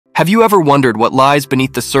Have you ever wondered what lies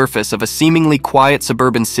beneath the surface of a seemingly quiet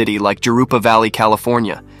suburban city like Jurupa Valley,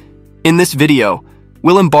 California? In this video,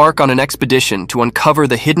 we'll embark on an expedition to uncover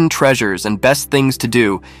the hidden treasures and best things to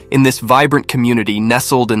do in this vibrant community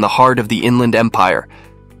nestled in the heart of the Inland Empire.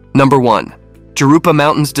 Number 1. Jurupa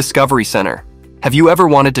Mountains Discovery Center. Have you ever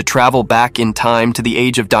wanted to travel back in time to the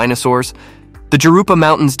age of dinosaurs? The Jurupa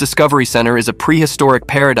Mountains Discovery Center is a prehistoric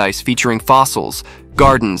paradise featuring fossils,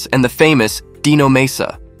 gardens, and the famous Dino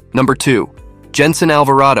Mesa. Number 2. Jensen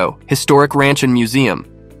Alvarado Historic Ranch and Museum.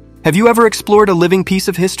 Have you ever explored a living piece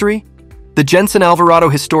of history? The Jensen Alvarado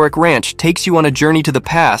Historic Ranch takes you on a journey to the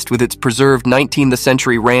past with its preserved 19th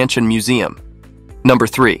century ranch and museum. Number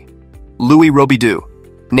 3. Louis Robidoux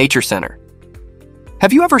Nature Center.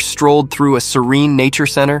 Have you ever strolled through a serene nature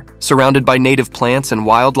center surrounded by native plants and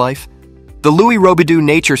wildlife? The Louis Robidoux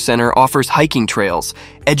Nature Center offers hiking trails,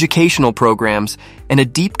 educational programs, and a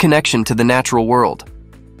deep connection to the natural world.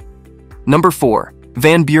 Number 4.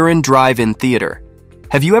 Van Buren Drive-In Theater.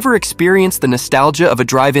 Have you ever experienced the nostalgia of a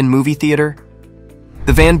drive-in movie theater?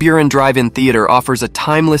 The Van Buren Drive-In Theater offers a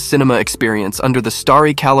timeless cinema experience under the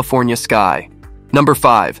starry California sky. Number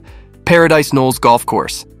 5. Paradise Knolls Golf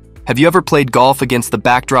Course. Have you ever played golf against the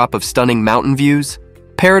backdrop of stunning mountain views?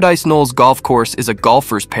 Paradise Knolls Golf Course is a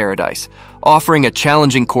golfer's paradise, offering a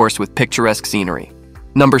challenging course with picturesque scenery.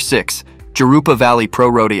 Number 6. Jurupa Valley Pro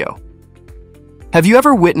Rodeo. Have you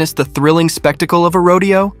ever witnessed the thrilling spectacle of a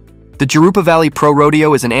rodeo? The Jurupa Valley Pro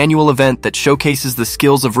Rodeo is an annual event that showcases the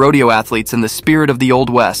skills of rodeo athletes and the spirit of the Old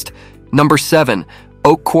West. Number 7.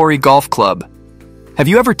 Oak Quarry Golf Club. Have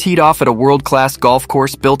you ever teed off at a world-class golf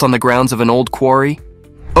course built on the grounds of an old quarry?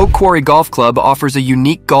 Oak Quarry Golf Club offers a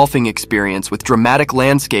unique golfing experience with dramatic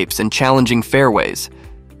landscapes and challenging fairways.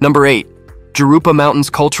 Number 8. Jurupa Mountains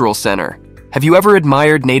Cultural Center. Have you ever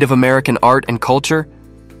admired Native American art and culture?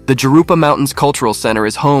 The Jurupa Mountains Cultural Center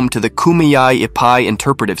is home to the Kumeyaay Ipai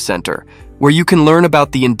Interpretive Center, where you can learn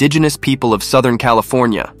about the indigenous people of Southern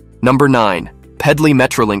California. Number 9. Pedley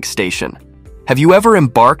Metrolink Station. Have you ever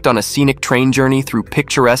embarked on a scenic train journey through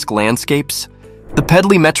picturesque landscapes? The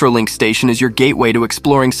Pedley Metrolink Station is your gateway to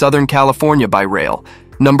exploring Southern California by rail.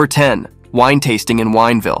 Number 10. Wine Tasting in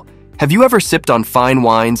Wineville. Have you ever sipped on fine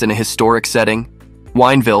wines in a historic setting?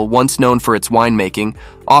 Wineville, once known for its winemaking,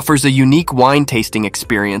 offers a unique wine tasting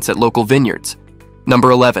experience at local vineyards.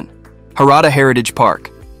 Number 11. Harada Heritage Park.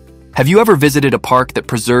 Have you ever visited a park that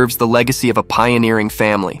preserves the legacy of a pioneering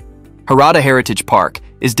family? Harada Heritage Park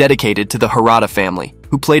is dedicated to the Harada family,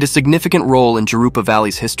 who played a significant role in Jurupa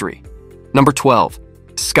Valley's history. Number 12.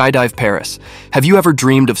 Skydive Paris. Have you ever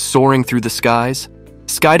dreamed of soaring through the skies?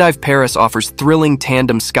 Skydive Paris offers thrilling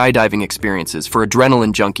tandem skydiving experiences for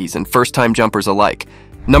adrenaline junkies and first-time jumpers alike.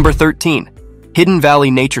 Number 13. Hidden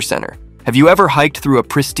Valley Nature Center. Have you ever hiked through a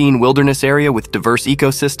pristine wilderness area with diverse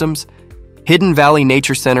ecosystems? Hidden Valley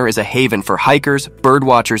Nature Center is a haven for hikers,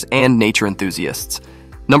 birdwatchers, and nature enthusiasts.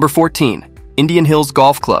 Number 14. Indian Hills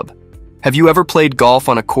Golf Club. Have you ever played golf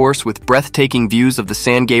on a course with breathtaking views of the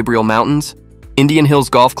San Gabriel Mountains? Indian Hills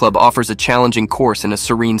Golf Club offers a challenging course in a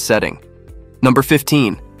serene setting. Number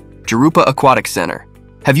 15. Jurupa Aquatic Center.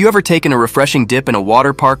 Have you ever taken a refreshing dip in a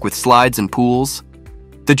water park with slides and pools?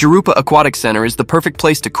 The Jurupa Aquatic Center is the perfect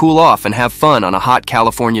place to cool off and have fun on a hot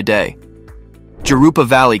California day. Jurupa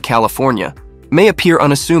Valley, California, may appear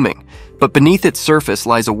unassuming, but beneath its surface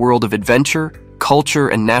lies a world of adventure, culture,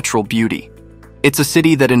 and natural beauty. It's a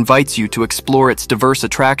city that invites you to explore its diverse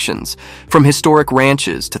attractions, from historic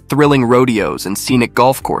ranches to thrilling rodeos and scenic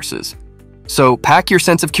golf courses. So pack your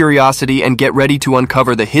sense of curiosity and get ready to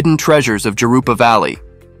uncover the hidden treasures of Jurupa Valley.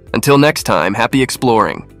 Until next time, happy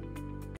exploring.